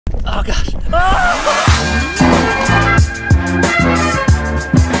Oh gosh. Oh!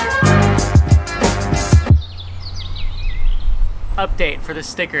 Update for the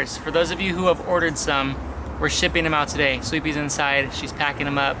stickers. For those of you who have ordered some, we're shipping them out today. Sweepy's inside, she's packing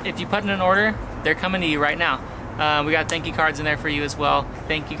them up. If you put in an order, they're coming to you right now. We got thank you cards in there for you as well.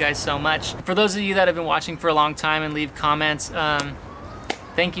 Thank you guys so much. For those of you that have been watching for a long time and leave comments,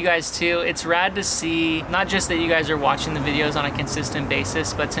 thank you guys too. It's rad to see, not just that you guys are watching the videos on a consistent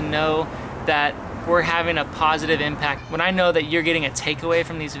basis, but to know that we're having a positive impact. When I know that you're getting a takeaway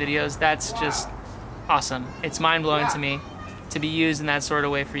from these videos, that's just awesome. It's mind-blowing to me to be used in that sort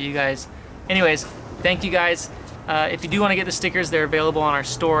of way for you guys. Anyways, thank you guys. If you do want to get the stickers, they're available on our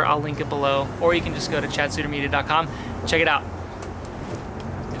store. I'll link it below, or you can just go to chadsuitermedia.com. Check it out.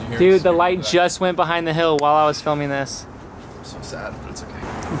 Dude, the light just went behind the hill while I was filming this. I'm so sad, but it's okay.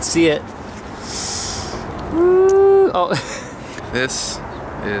 Let's see it. Woo. Oh. This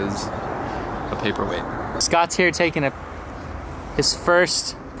is a paperweight. Scott's here taking his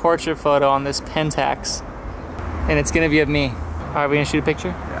first portrait photo on this Pentax, and it's gonna be of me. All right, we gonna shoot a picture?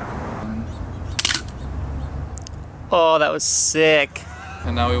 Yeah. Oh, that was sick.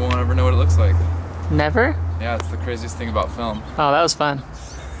 And now we won't ever know what it looks like. Never? Yeah, it's the craziest thing about film. Oh, that was fun.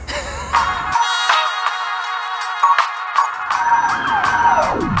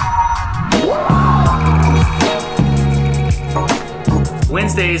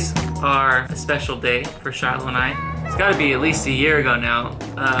 Wednesdays are a special day for Shiloh and I. It's gotta be at least a year ago now.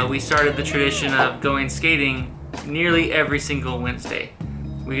 We started the tradition of going skating nearly every single Wednesday.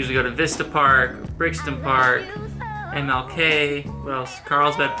 We usually go to Vista Park, Brixton Park, MLK, what else?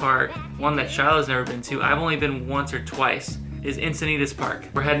 Carlsbad Park. One that Shiloh's never been to, I've only been once or twice, is Encinitas Park.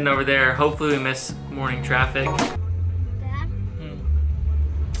 We're heading over there. Hopefully we miss morning traffic.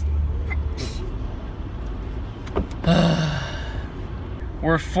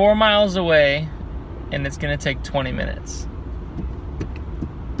 We're 4 miles away, and it's gonna take 20 minutes.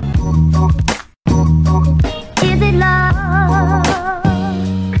 Is it love?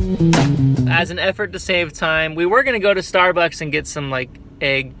 As an effort to save time, we were gonna go to Starbucks and get some like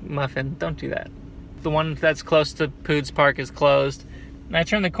egg muffin. Don't do that. The one that's close to Poods Park is closed. And I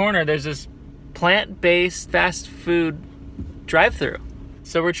turn the corner, there's this plant-based fast food drive-thru.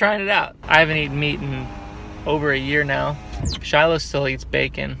 So we're trying it out. I haven't eaten meat in over a year now. Shiloh still eats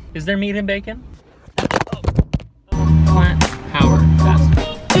bacon. Is there meat in bacon? Plant power fast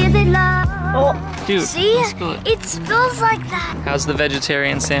food. Is it love? Oh, dude. See? It smells like that. How's the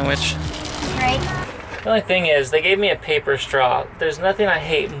vegetarian sandwich? Great. The only thing is, they gave me a paper straw. There's nothing I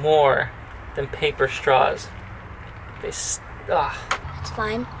hate more than paper straws. It's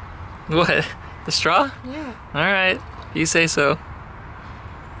fine. What? The straw? Yeah. Alright, you say so.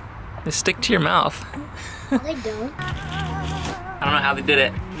 They stick to your mouth. No, they don't. I don't know how they did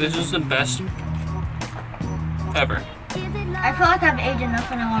it. This is the best ever. I feel like I've aged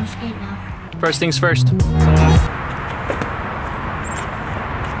enough and I want to skate now. First things first.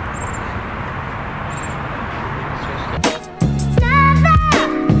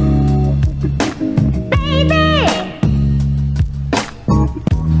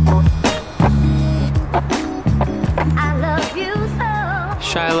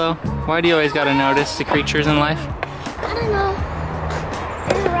 Shiloh, why do you always gotta notice the creatures in life? I don't know.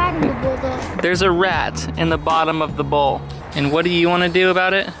 There's a rat in the bowl though. There's a rat in the bottom of the bowl. And what do you want to do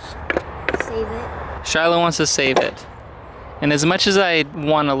about it? Save it. Shiloh wants to save it. And as much as I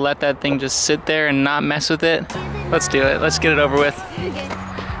want to let that thing just sit there and not mess with it, let's do it. Let's get it over with.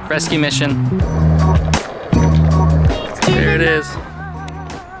 Rescue mission. There it is.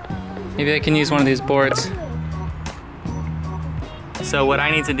 Maybe I can use one of these boards. So what I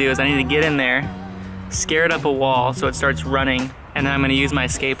need to do is I need to get in there, scare it up a wall so it starts running, and then I'm gonna use my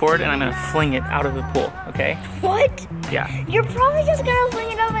skateboard and I'm gonna fling it out of the pool, okay? What? Yeah. You're probably just gonna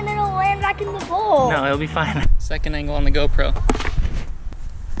fling it up and then it'll land back in the bowl. No, it'll be fine. Second angle on the GoPro.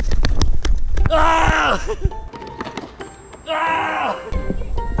 Ah! Ah!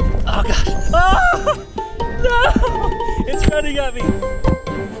 Oh gosh. Oh! No! It's running at me.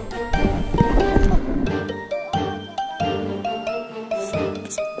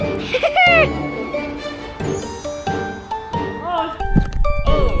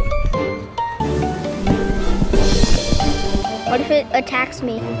 What if it attacks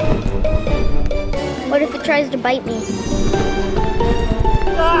me? What if it tries to bite me?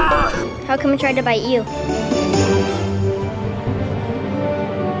 Ah! How come it tried to bite you?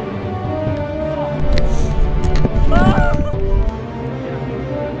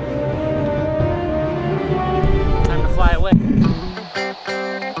 Time to fly away.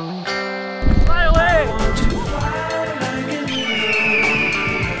 Fly away!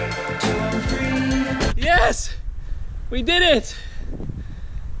 Yes! We did it!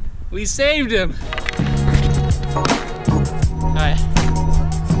 We saved him. All right.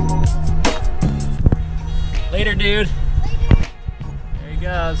 Later, dude. There he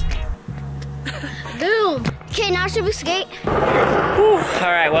goes. Boom. Okay, now should we skate? Whew.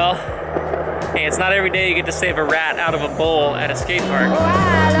 All right, well, hey, it's not every day you get to save a rat out of a bowl at a skate park.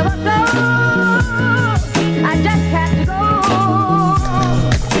 I just had to go.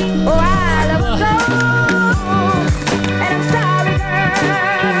 Oh, I love and I'm sorry,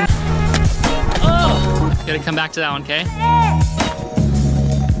 girl. Oh! Gotta come back to that one, okay?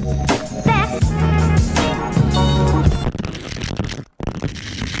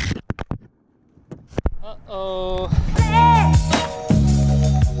 Uh-oh.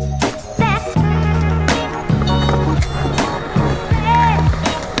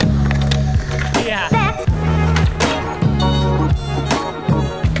 Yeah.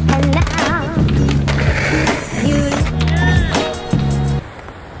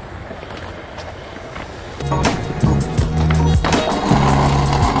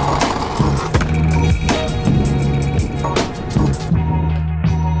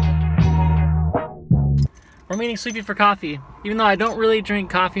 We're meeting Sleepy for coffee. Even though I don't really drink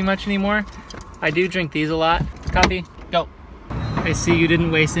coffee much anymore, I do drink these a lot. Coffee, go. I see you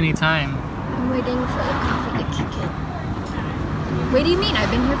didn't waste any time. I'm waiting for the coffee to kick in. What do you mean?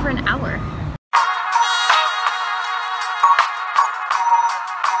 I've been here for an hour.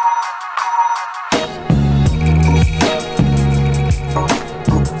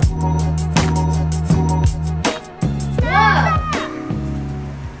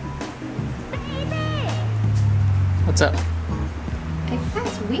 What's up?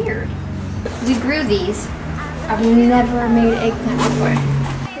 Eggplant's weird. We grew these. I've never made eggplant before.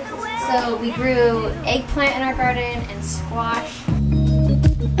 So we grew eggplant in our garden and squash.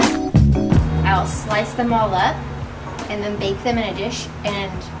 I'll slice them all up and then bake them in a dish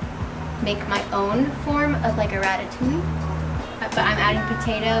and make my own form of like a ratatouille. But I'm adding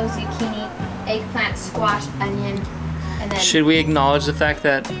potato, zucchini, eggplant, squash, onion, and then... Should we acknowledge the fact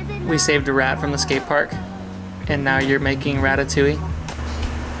that we saved a rat from the skate park and now you're making ratatouille?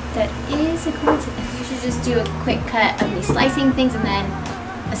 That is a coincidence. You should just do a quick cut of me slicing things and then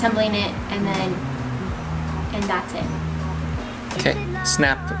assembling it and that's it. Okay,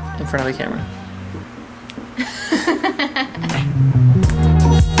 snap in front of the camera.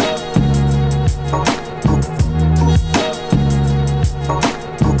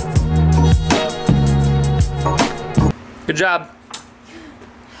 Good job.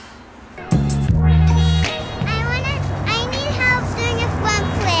 I need help doing a front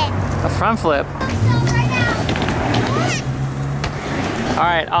flip. A front flip. All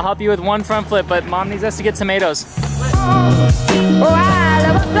right, I'll help you with one front flip, but Mom needs us to get tomatoes.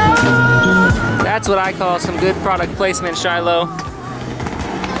 That's what I call some good product placement, Shiloh.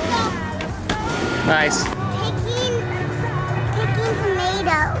 Nice. Picking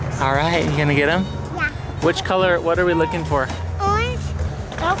tomatoes. All right, you gonna get them? Yeah. Which color, what are we looking for? Orange.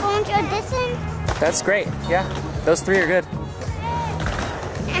 Dark orange or this one? That's great, yeah. Those three are good.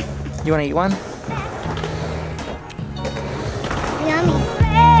 You wanna eat one? Yummy.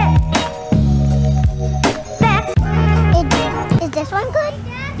 Is this one good?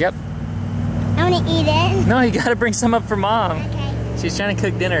 Yep. I want to eat it. No, you gotta bring some up for Mom. Okay. She's trying to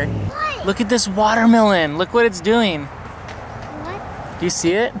cook dinner. What? Look at this watermelon. Look what it's doing. What? Do you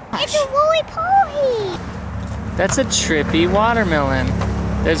see it? It's a roly-poly. That's a trippy watermelon.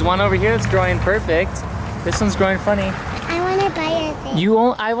 There's one over here that's growing perfect. This one's growing funny. I want to buy a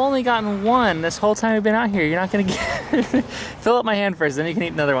thing. I've only gotten one this whole time we've been out here. You're not gonna get Fill up my hand first, then you can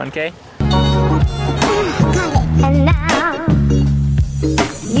eat another one, okay? Got it. And now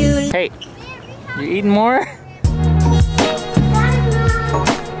you. Hey, you eating more?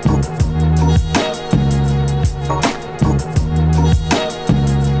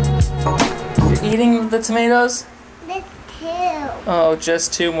 You're eating the tomatoes? This too. Oh,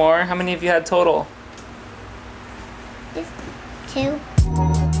 just two more? How many have you had total? This two.